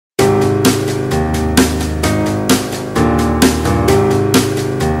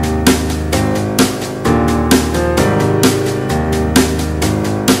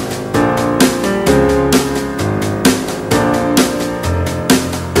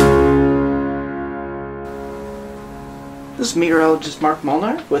This is meteorologist Mark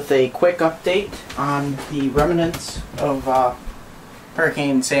Molnar with a quick update on the remnants of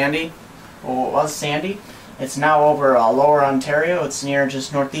Hurricane Sandy. Well, it was Sandy. It's now over Lower Ontario. It's near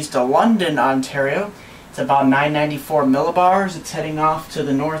just northeast of London, Ontario. It's about 994 millibars. It's heading off to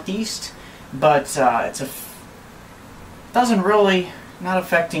the northeast, but doesn't really, not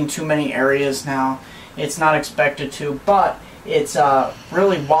affecting too many areas now. It's not expected to, but it's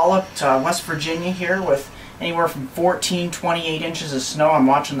really walloped West Virginia here with anywhere from 28 inches of snow. I'm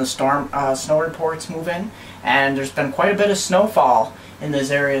watching the snow reports move in, and there's been quite a bit of snowfall in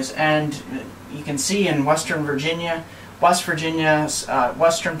those areas. And you can see in Western Virginia, West Virginia,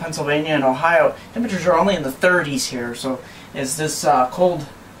 Western Pennsylvania, and Ohio, temperatures are only in the 30s here. So as this cold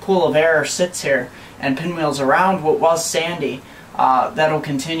pool of air sits here and pinwheels around what was Sandy, that'll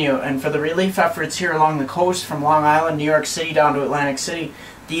continue. And for the relief efforts here along the coast from Long Island, New York City down to Atlantic City,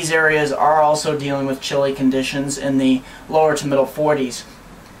 these areas are also dealing with chilly conditions in the lower to middle 40s.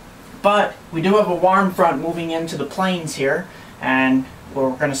 But we do have a warm front moving into the plains here, and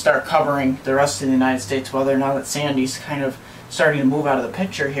we're going to start covering the rest of the United States weather now that Sandy's kind of starting to move out of the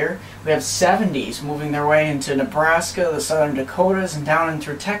picture here. We have 70s moving their way into Nebraska, the southern Dakotas, and down and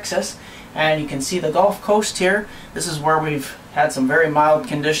through Texas. And you can see the Gulf Coast here. This is where we've had some very mild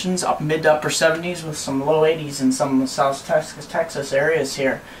conditions, up mid to upper 70s with some low 80s in some of the South Texas areas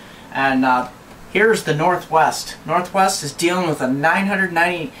here. And here's the Northwest. Northwest is dealing with a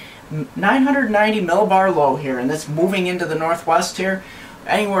 990 millibar low here, and that's moving into the Northwest here.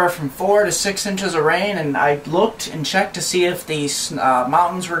 Anywhere from 4 to 6 inches of rain, and I looked and checked to see if these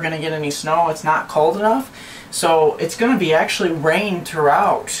mountains were going to get any snow. It's not cold enough, so it's going to be actually rain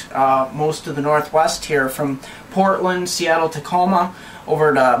throughout most of the Northwest here, from Portland, Seattle, Tacoma,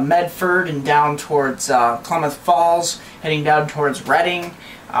 over to Medford and down towards Klamath Falls, heading down towards Redding,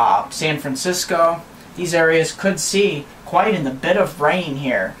 San Francisco. These areas could see quite a bit of rain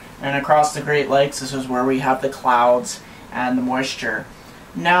here. And across the Great Lakes, this is where we have the clouds and the moisture.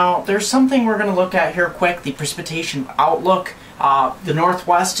 Now, there's something we're going to look at here quick, the precipitation outlook. The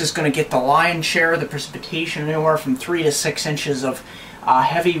Northwest is going to get the lion's share of the precipitation, anywhere from 3 to 6 inches of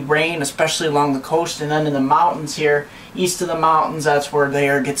heavy rain, especially along the coast. And then in the mountains here, east of the mountains, that's where the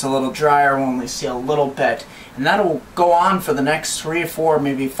air gets a little drier. We'll only see a little bit. And that'll go on for the next 3 or 4,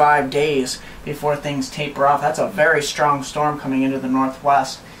 maybe 5 days before things taper off. That's a very strong storm coming into the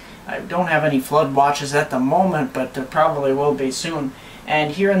Northwest. I don't have any flood watches at the moment, but there probably will be soon.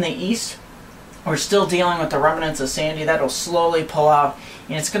 And here in the east, we're still dealing with the remnants of Sandy. That'll slowly pull out,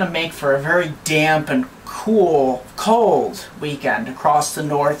 and it's going to make for a very damp and cool, cold weekend across the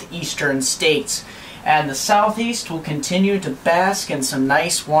northeastern states. And the southeast will continue to bask in some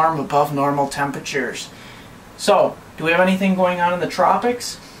nice, warm, above normal temperatures. So, do we have anything going on in the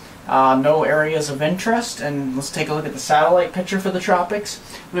tropics? No areas of interest, and let's take a look at the satellite picture for the tropics.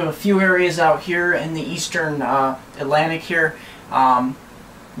 We have a few areas out here in the eastern Atlantic here.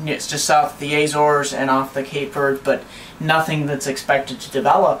 It's just south of the Azores and off the Cape Verde, but nothing that's expected to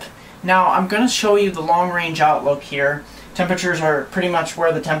develop. Now, I'm going to show you the long-range outlook here. Temperatures are pretty much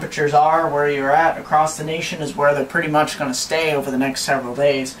where the temperatures are. Where you're at across the nation is where they're pretty much going to stay over the next several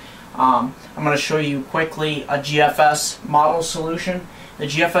days. I'm going to show you quickly a GFS model solution. The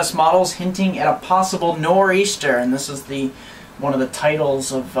GFS model is hinting at a possible nor'easter, and this is one of the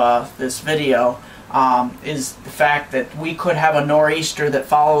titles of this video, is the fact that we could have a nor'easter that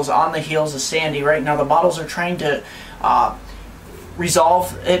follows on the heels of Sandy. Right now the models are trying to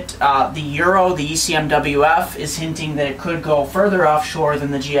resolve it. The Euro, the ECMWF, is hinting that it could go further offshore than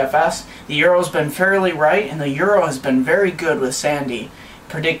the GFS. The Euro's been fairly right, and the Euro has been very good with Sandy,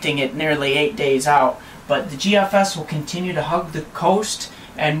 predicting it nearly 8 days out. But the GFS will continue to hug the coast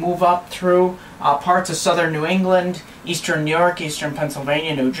and move up through parts of southern New England, eastern New York, eastern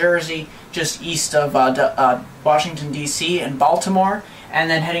Pennsylvania, New Jersey, just east of Washington, D.C. and Baltimore, and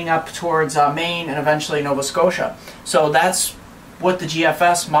then heading up towards Maine and eventually Nova Scotia. So that's what the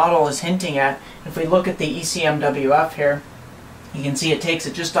GFS model is hinting at. If we look at the ECMWF here, you can see it takes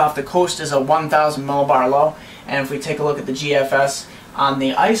it just off the coast as a 1,000 millibar low. And if we take a look at the GFS on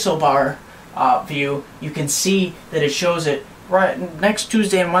the isobar view, you can see that it shows it right next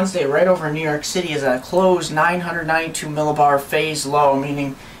Tuesday and Wednesday right over New York City as a closed 992 millibar phase low,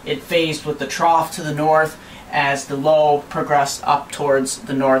 meaning it phased with the trough to the north as the low progressed up towards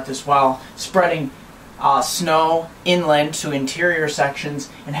the north as well, spreading snow inland to interior sections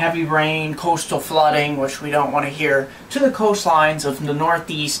and heavy rain, coastal flooding, which we don't want to hear, to the coastlines of the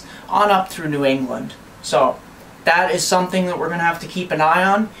northeast on up through New England. So that is something that we're going to have to keep an eye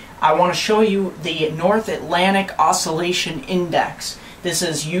on. I want to show you the North Atlantic Oscillation Index. This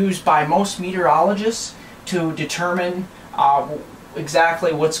is used by most meteorologists to determine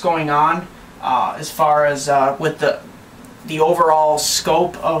exactly what's going on as far as with the overall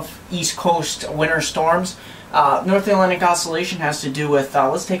scope of East Coast winter storms. North Atlantic Oscillation has to do with,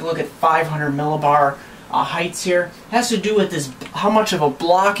 let's take a look at 500 millibar heights here. It has to do with this, how much of a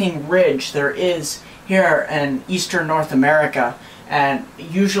blocking ridge there is here in eastern North America, and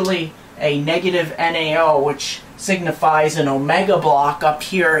usually a negative NAO, which signifies an Omega block up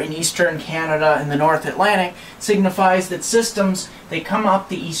here in eastern Canada and the North Atlantic, signifies that systems, they come up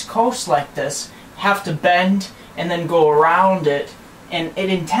the East Coast like this, have to bend and then go around it, and it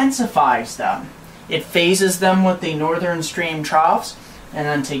intensifies them. It phases them with the northern stream troughs, and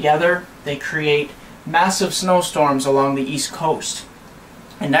then together they create massive snowstorms along the East Coast.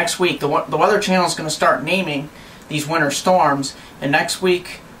 And next week, the Weather Channel is going to start naming these winter storms, and next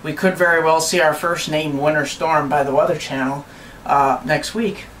week we could very well see our first named winter storm by the Weather Channel next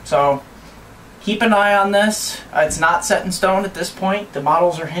week. So keep an eye on this. It's not set in stone at this point. The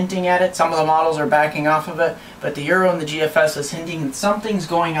models are hinting at it. Some of the models are backing off of it, but the Euro and the GFS is hinting that something's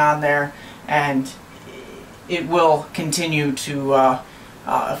going on there, and it will continue to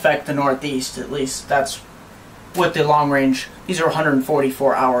affect the Northeast. At least that's what the long range, these are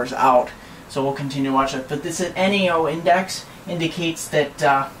 144 hours out, so we'll continue to watch it. But this NAO index indicates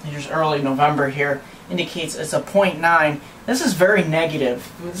that, here's early November here, indicates it's a 0.9. This is very negative.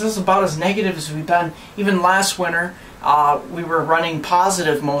 This is about as negative as we've been. Even last winter, we were running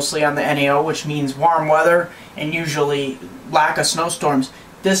positive mostly on the NAO, which means warm weather and usually lack of snowstorms.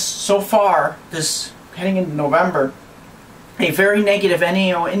 This, so far, this heading into November, a very negative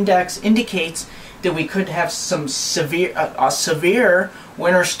NAO index indicates that we could have some severe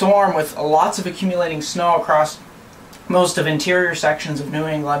winter storm with lots of accumulating snow across most of interior sections of New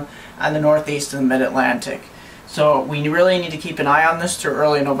England and the Northeast and the Mid-Atlantic. So we really need to keep an eye on this through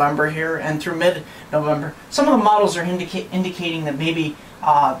early November here and through mid-November. Some of the models are indicating that maybe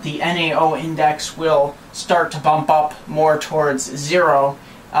the NAO index will start to bump up more towards 0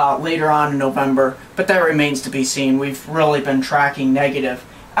 later on in November, but that remains to be seen. We've really been tracking negative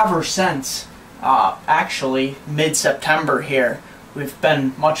ever since actually mid-September here. We've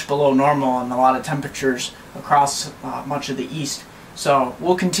been much below normal on a lot of temperatures across much of the east. So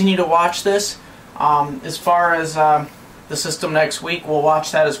we'll continue to watch this. As far as the system next week, we'll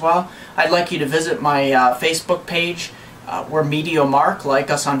watch that as well. I'd like you to visit my Facebook page. We're MeteoMark. Like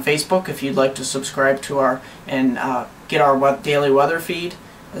us on Facebook if you'd like to subscribe to our and get our daily weather feed,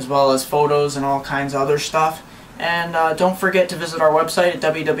 as well as photos and all kinds of other stuff. And don't forget to visit our website at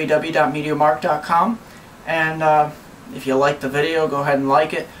www.meteomark.com. And if you like the video, go ahead and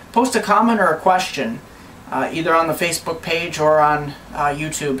like it. Post a comment or a question, either on the Facebook page or on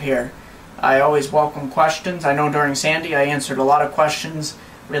YouTube here. I always welcome questions. I know during Sandy I answered a lot of questions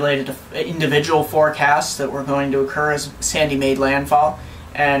related to individual forecasts that were going to occur as Sandy made landfall.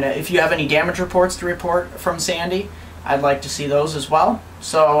 And if you have any damage reports to report from Sandy, I'd like to see those as well.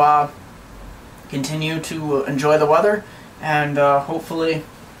 So continue to enjoy the weather, and hopefully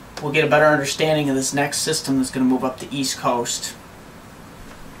we'll get a better understanding of this next system that's going to move up the East Coast.